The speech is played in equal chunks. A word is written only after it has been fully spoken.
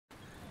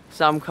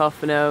Sam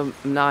Coffino,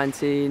 I'm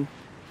 19,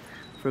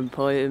 from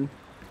Poyton.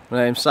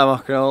 My name's Sam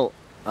O'Connell,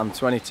 I'm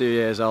 22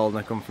 years old and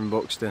I come from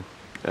Buxton.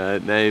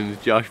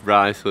 Name's Josh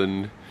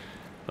Bryceland,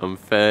 I'm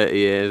 30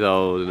 years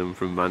old and I'm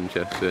from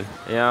Manchester.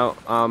 Yeah,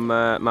 I'm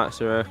Matt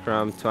Soroka,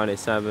 I'm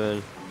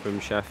 27, from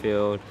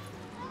Sheffield,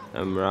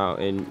 and we're out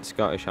in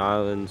Scottish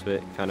Highlands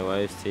with Cannondale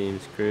Waves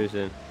teams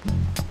cruising.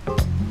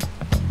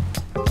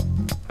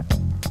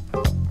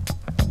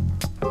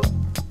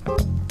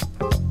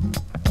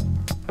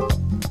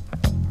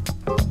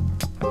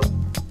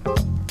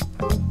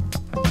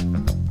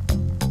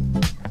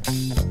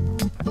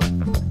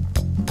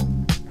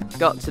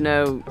 Got to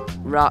know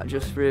Rat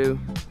just through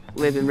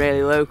living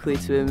really locally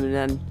to him, and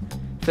then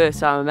first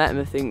time I met him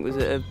I think was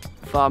at a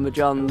Farmer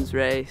John's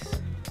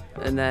race,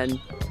 and then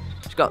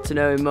just got to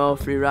know him more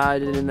through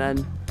riding, and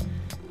then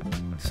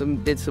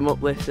did some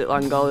uplifts at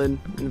Llangollen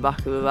in the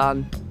back of a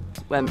van,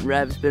 went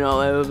revs, been all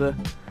over,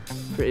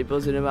 pretty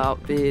buzzing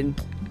about being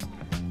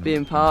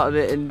part of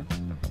it and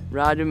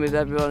riding with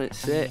everyone. It's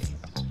sick.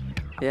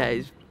 Yeah,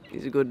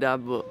 he's a good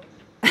dad, but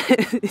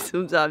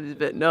sometimes he's a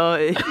bit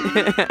naughty.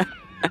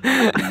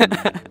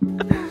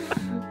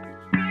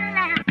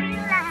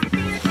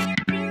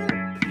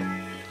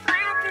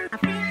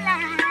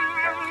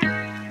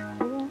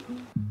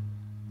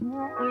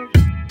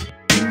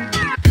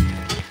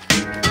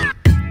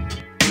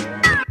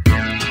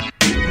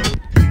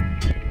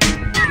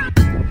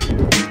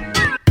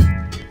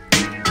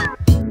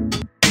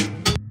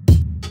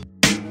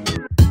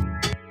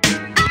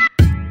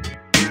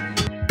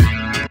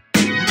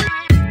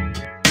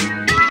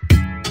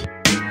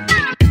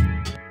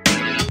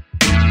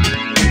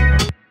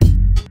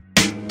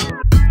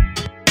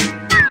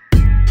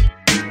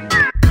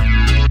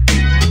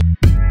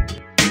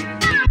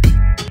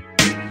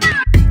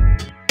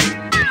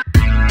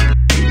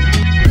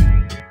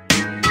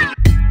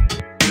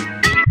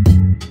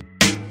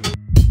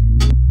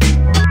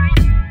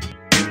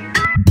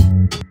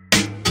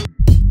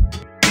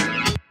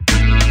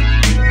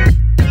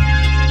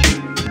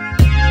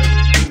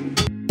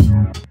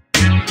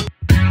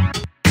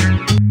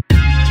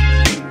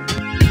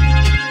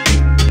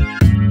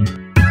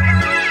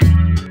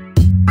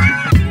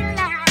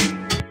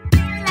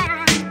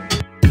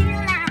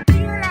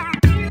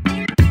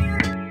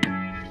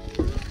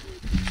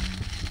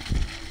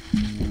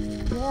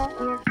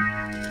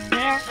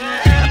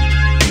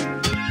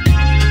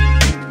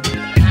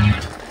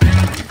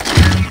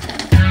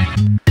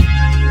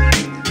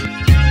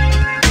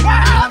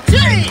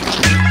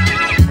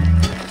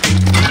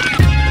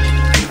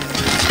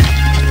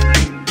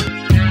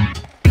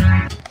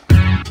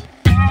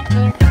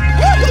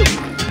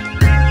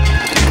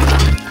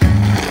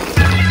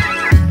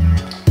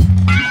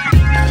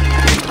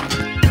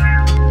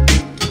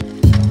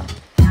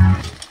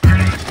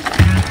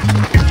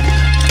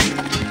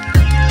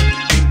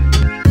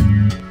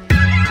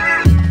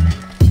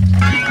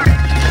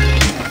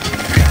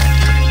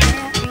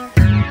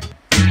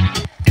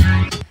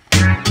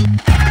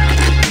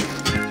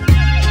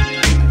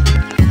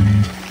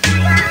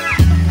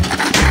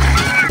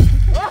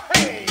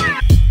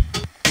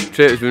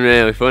 Trip's been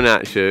really fun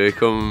actually. We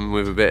come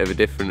with a bit of a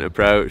different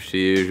approach to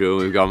usual.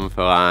 We've gone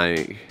for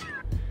like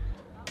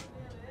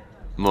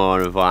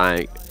more of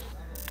like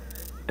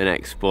an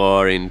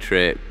exploring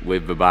trip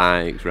with the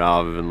bikes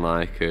rather than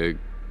like a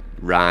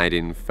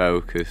riding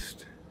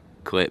focused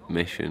clip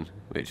mission,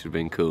 which has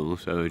been cool.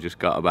 So we just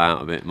got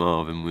about a bit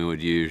more than we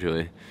would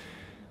usually.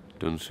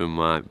 Done some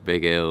like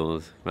big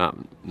hills, that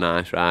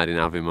nice riding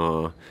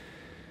Aviemore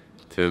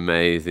to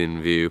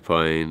amazing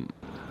viewpoint.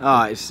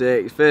 Oh, it's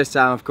sick. It's the first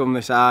time I've come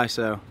this high,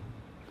 so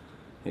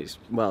it's,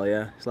 well,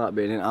 yeah, it's like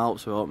being in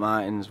Alps without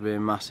mountains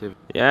being massive.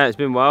 Yeah, it's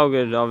been well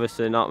good.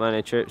 Obviously not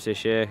many trips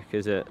this year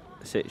because of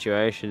the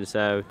situation,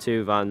 so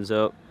 2 vans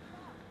up,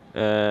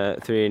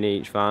 3 in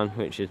each van,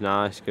 which is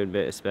nice, good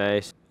bit of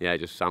space. Yeah,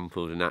 just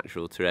sampled the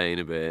natural terrain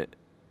a bit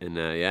and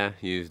yeah,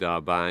 used our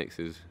bikes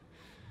as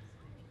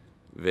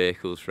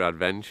vehicles for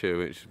adventure,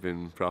 which has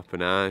been proper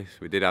nice.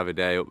 We did have a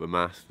day up the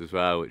mast as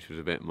well, which was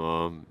a bit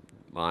more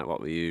like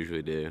what we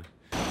usually do.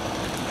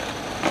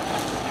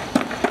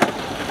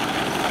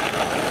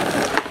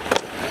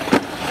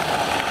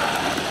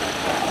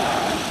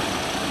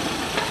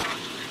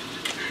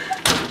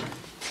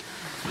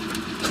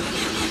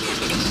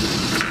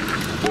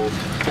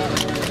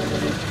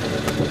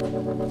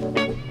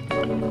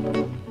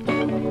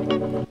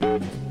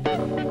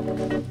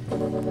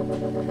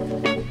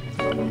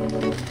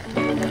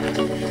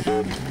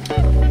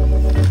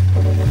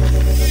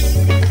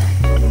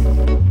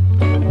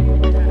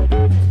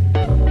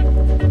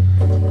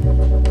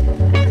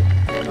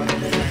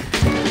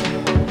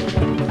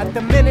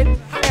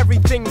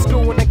 Everything's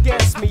going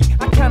against me.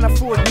 I can't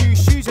afford new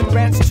shoes and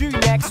rent's due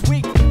next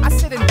week. I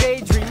sit and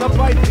daydream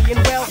about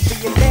being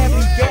wealthy and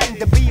never getting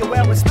to be a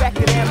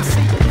well-respected MC.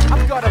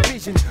 I've got a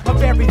vision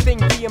of everything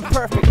being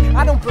perfect.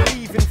 I don't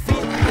believe in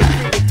fate,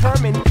 I'm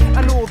determined.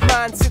 An old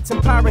man sits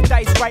in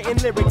paradise writing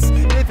lyrics,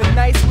 living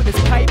nice with his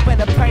pipe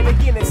and a pint of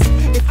Guinness.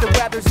 If the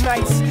weather's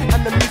nice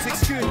and the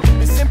music's good,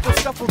 the simple Simple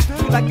stuff will do,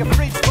 like a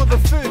fridge full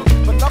of food,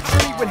 but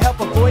luxury would help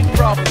avoid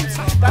problems.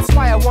 That's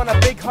why I want a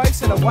big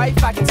house and a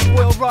wife I can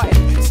spoil rotten.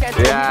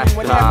 Central heating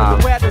whenever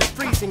the weather's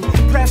freezing.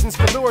 Presents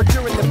galore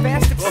during the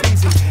festive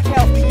season.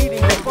 Healthy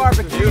eating with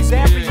barbecues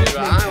every evening.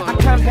 I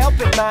can't help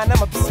it, man,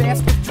 I'm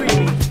obsessed with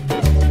dreaming.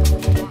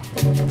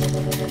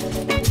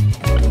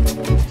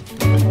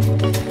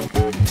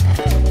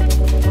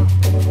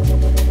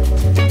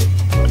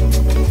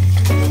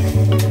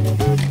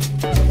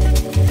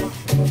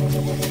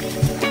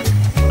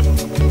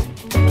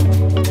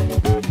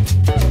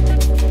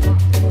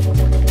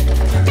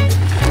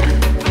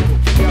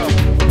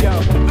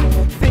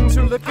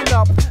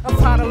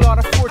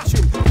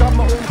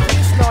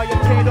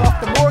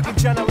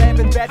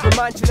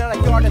 Mansion and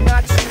a garden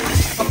that's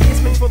huge. A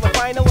basement full of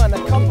vinyl and a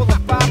couple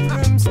of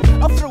bathrooms.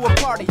 I'll throw a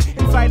party,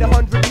 invite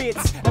 100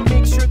 mates, and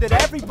make sure that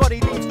everybody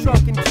leaves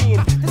drunk and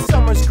keen. The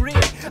summer's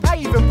great. I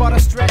even bought a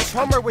stretch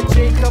Hummer with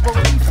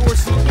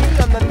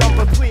JEE4CE on the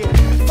number plate.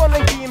 Fun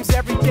and games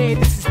every day,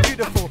 this is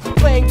beautiful.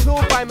 Playing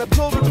pool by my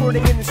pool,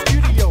 recording in the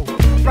studio.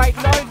 Right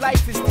now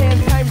life is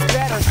 10 times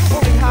better.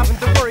 Only having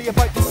to worry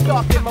about the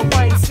stock in my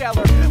wine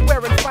cellar.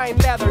 Wearing fine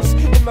leathers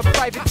in my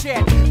private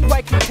jet.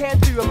 Quite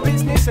content doing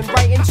business and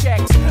writing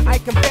checks. I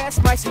confess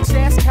my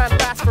success can't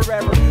last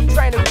forever.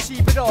 Trying to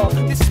achieve it all,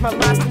 this is my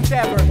last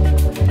endeavor.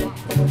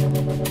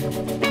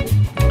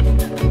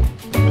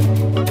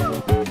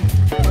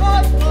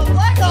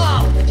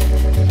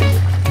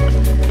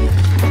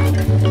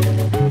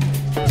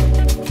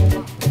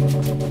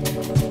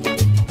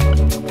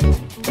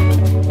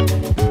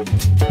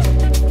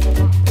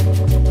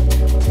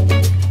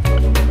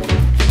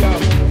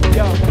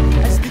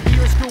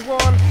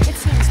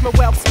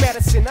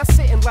 I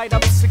sit and light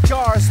up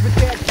cigars with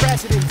dead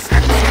presidents. So I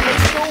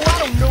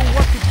don't know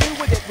what to do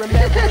with it.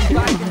 Remembering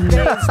back in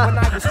days when I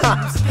was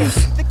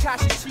skin. The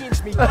cash has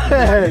changed me.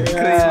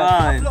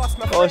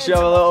 I'll show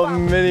a little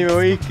mini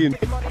weekend.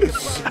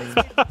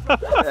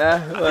 Yeah,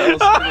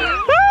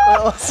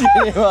 little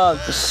skinny one.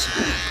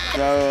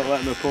 No,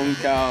 let the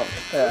punk out.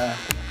 Yeah.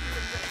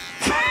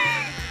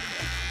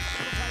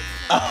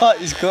 Oh,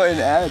 he's cutting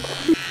head.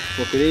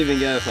 We could even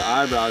go for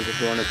eyebrows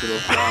if you wanted to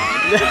look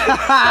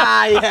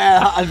fine. Yeah,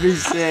 that'd be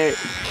sick.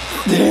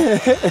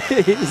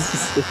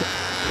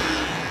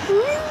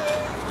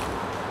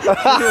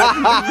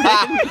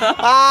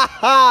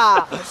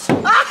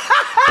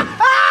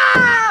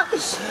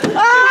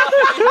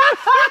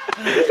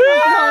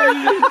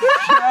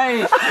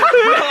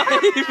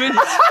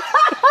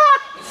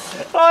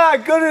 Oh, I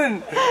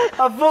couldn't.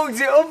 I fucked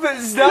it up at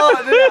the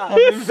start, didn't I?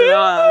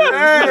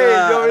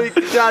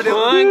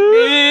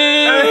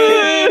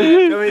 Hey, do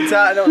you want me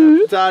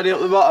to tidy up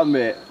the bottom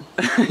bit?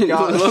 It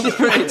looks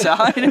pretty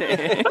tiny.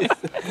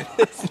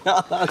 It's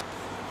not that.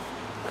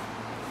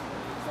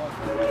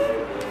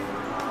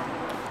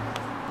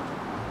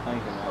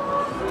 Thank you,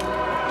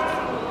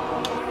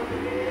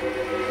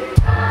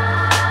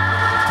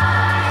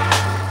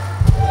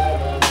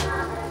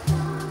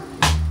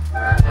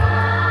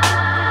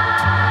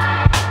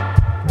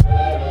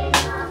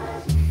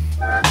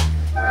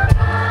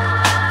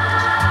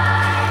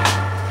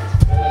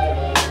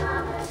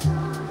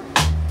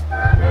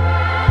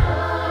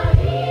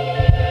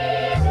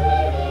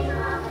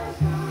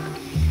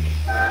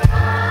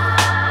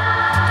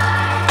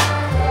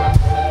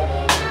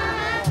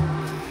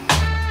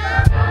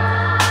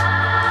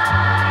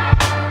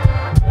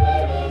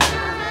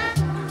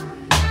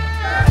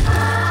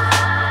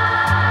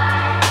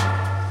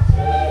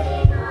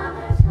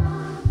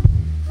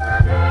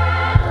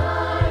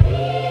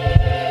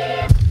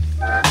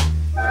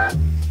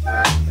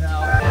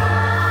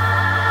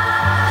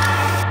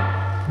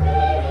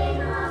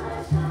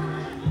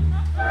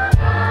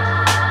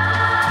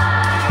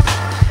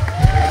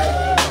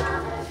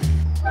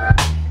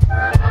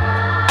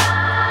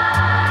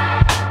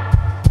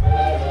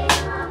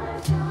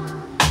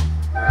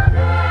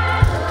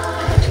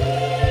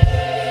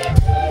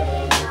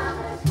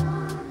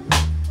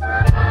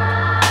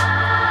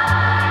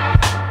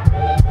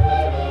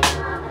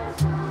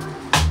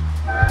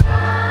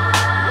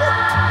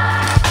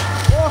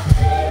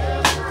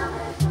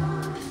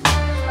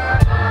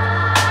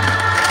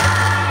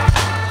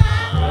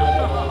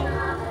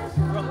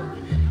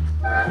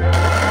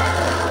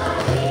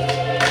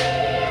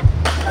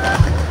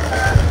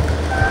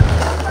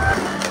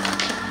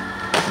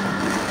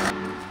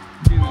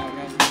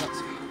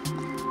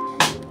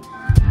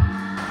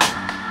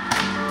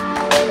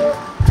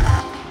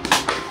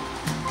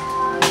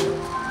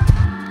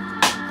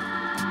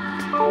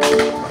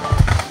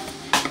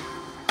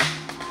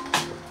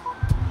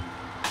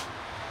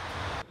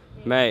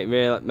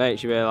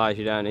 Makes you realise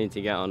you don't need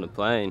to get on the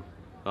plane.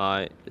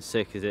 Like, as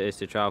sick as it is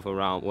to travel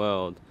around the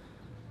world,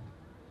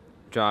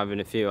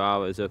 driving a few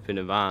hours up in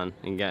a van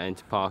and getting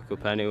to park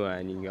up anywhere,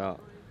 and you got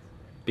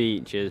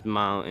beaches,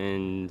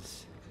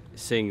 mountains,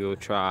 single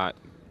track.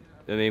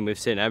 I mean, we've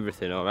seen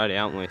everything already,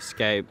 haven't we?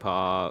 Skate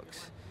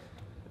parks.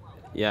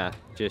 Yeah,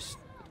 just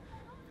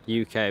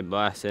UK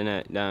bless,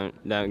 innit?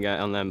 Don't get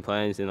on them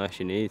planes unless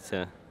you need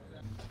to.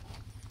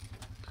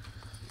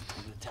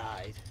 The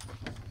tide.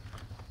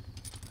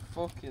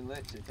 fucking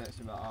literally takes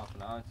me about half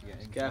an hour to get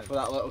into. Careful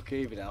that little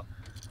cubie now.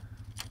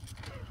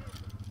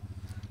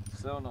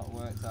 Still not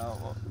worked out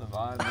what the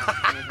vibe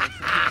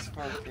is.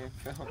 Fucking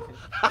filming.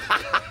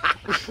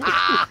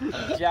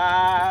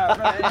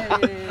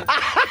 Jared!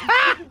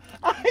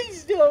 I'm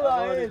still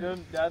not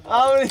in.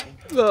 How many?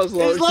 That's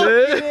locked locking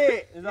in.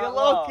 it. Is You're that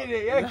locking locked?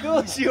 it. Yeah, of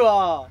course you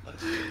are.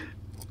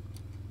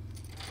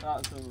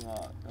 That's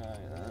unlocked. Right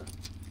then.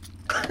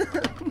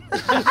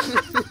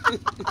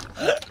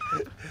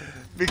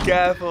 Be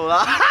careful.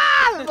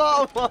 The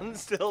bottom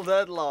one's still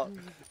deadlocked.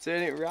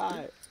 Turn it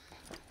right.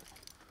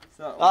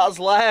 That's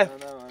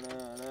left. I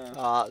know.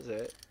 Oh, that's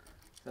it.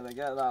 So they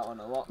get that one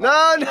a lot.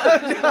 No, no,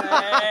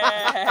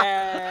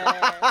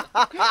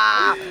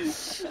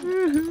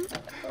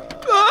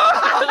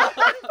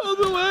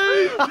 Other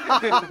way!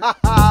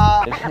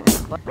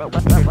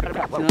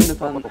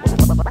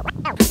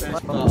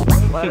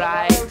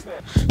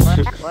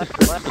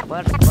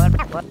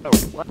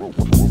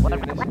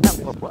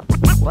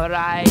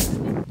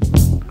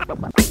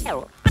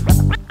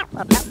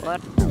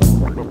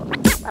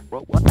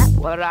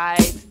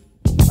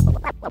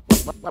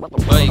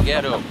 Well, you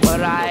get up.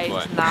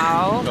 Right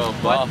now, Go on,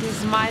 what Bob.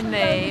 is my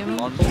name?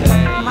 On stage.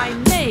 My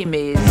name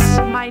is.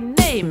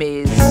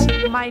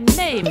 No, my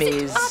name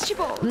is.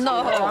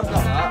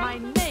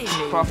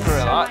 Proper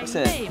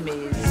relaxing. My name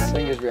is.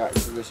 Fingers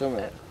reacted with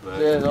something.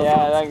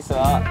 Yeah, thanks for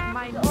that.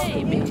 My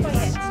name is.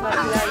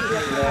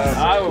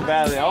 I was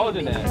barely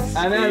holding it.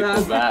 I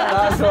know,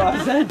 That's what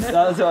I said.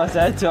 That's what I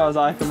said to her. I was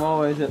like, I'm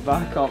always at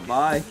back on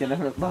bike and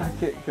I'm at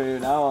back at crew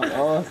now on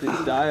horse.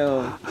 It's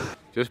dialed.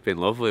 Just been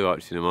lovely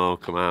watching them all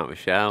come out of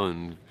shell,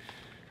 and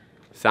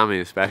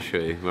Sammy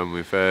especially. When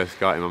we first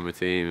got him on the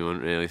team, he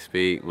wouldn't really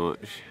speak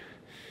much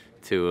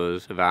to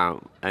us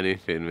about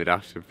anything. We'd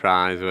have to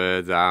prize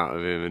words out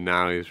of him, and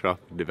now he's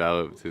properly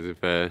developed as a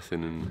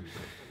person and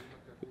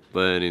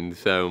learning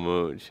so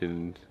much,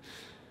 and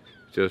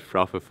just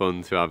proper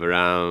fun to have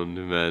around.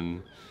 And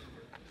then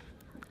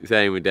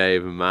same with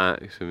Dave and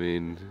Max. I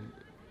mean,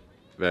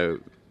 they're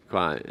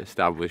quite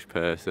established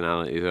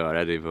personalities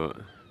already, but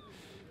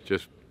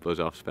just buzz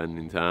off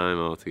spending time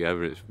all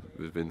together.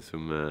 There's been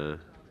some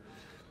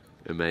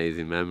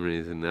amazing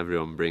memories, and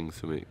everyone brings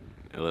something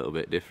a little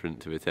bit different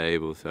to the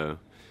table, so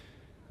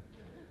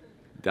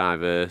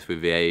diverse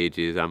with the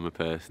ages and the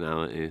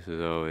personalities.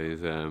 There's always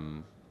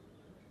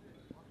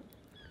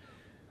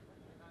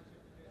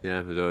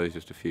there's always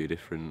just a few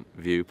different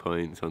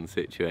viewpoints on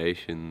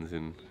situations,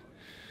 and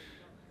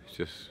it's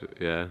just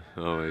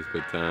always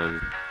good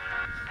times.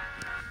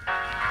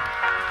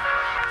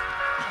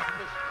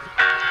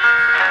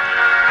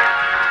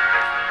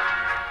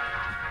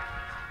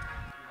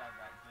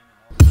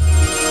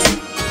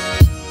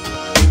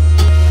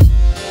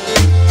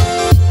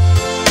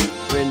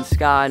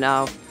 Sky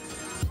now.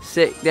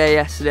 Sick day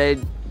yesterday,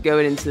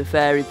 going into the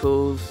fairy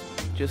pools,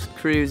 just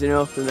cruising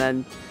up, and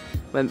then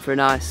went for a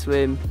nice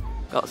swim,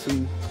 got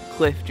some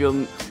cliff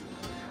jumps.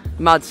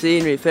 Mad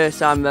scenery, first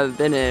time I've ever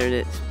been here, and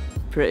it's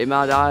pretty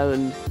mad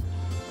island.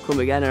 Come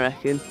again, I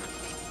reckon.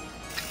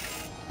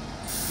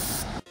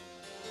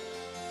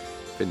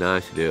 Been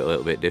nice to do it a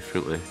little bit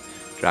differently.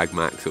 Drag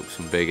Max up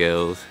some big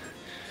hills,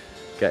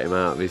 get him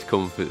out of his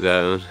comfort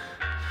zone,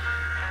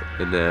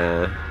 and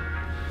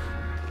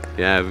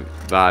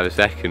by the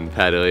second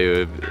pedal he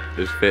was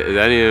as fit as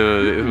any of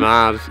us. It was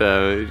mad,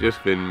 so it's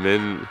just been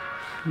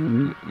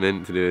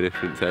mint to do a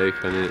different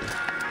take on it.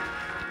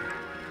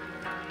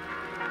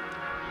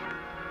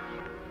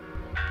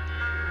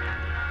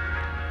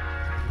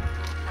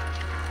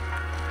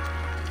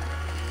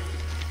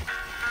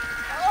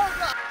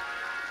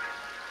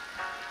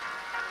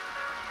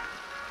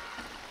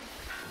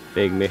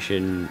 Big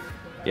mission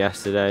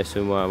yesterday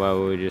somewhere where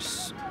we were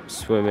just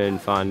swimming,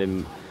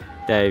 finding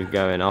Dave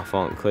going off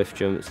on cliff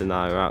jumps, and they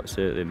were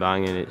absolutely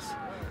banging. It's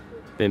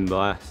been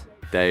blessed.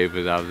 Dave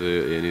was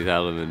absolutely in his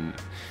element.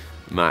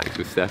 Max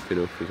was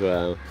stepping up as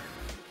well.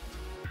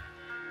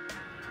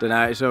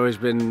 Dunno, it's always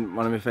been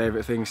one of my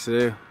favourite things to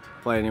do,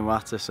 playing in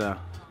water, so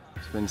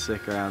it's been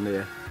sick around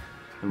here,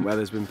 and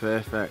weather's been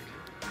perfect.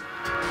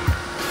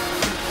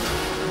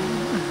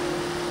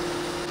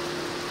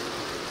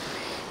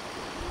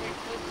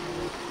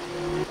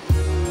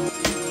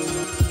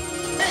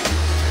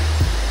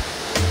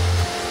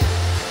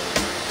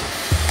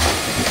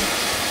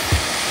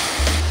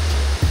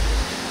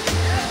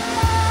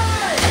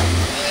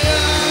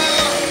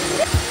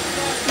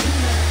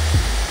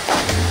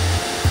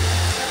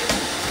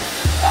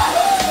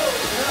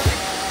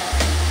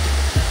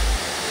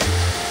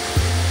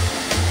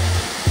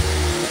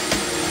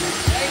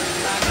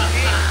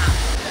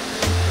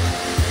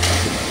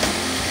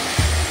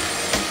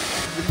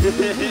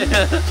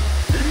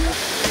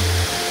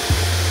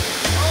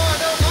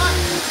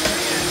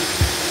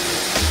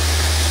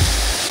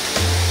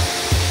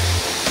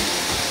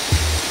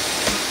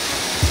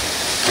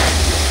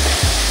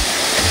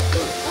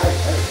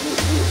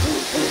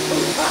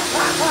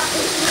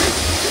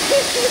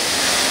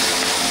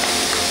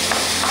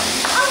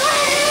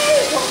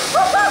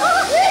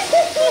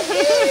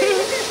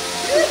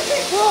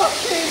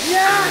 Fucking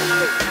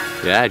yeah!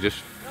 yeah, just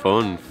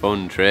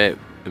fun trip.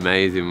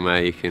 Amazing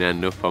where you can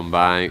end up on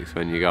bikes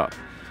when you got,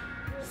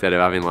 instead of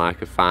having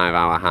like a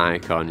 5-hour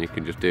hike on, you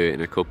can just do it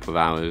in a couple of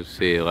hours,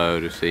 see a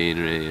load of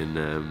scenery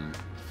and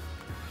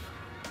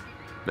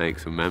make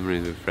some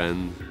memories with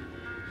friends.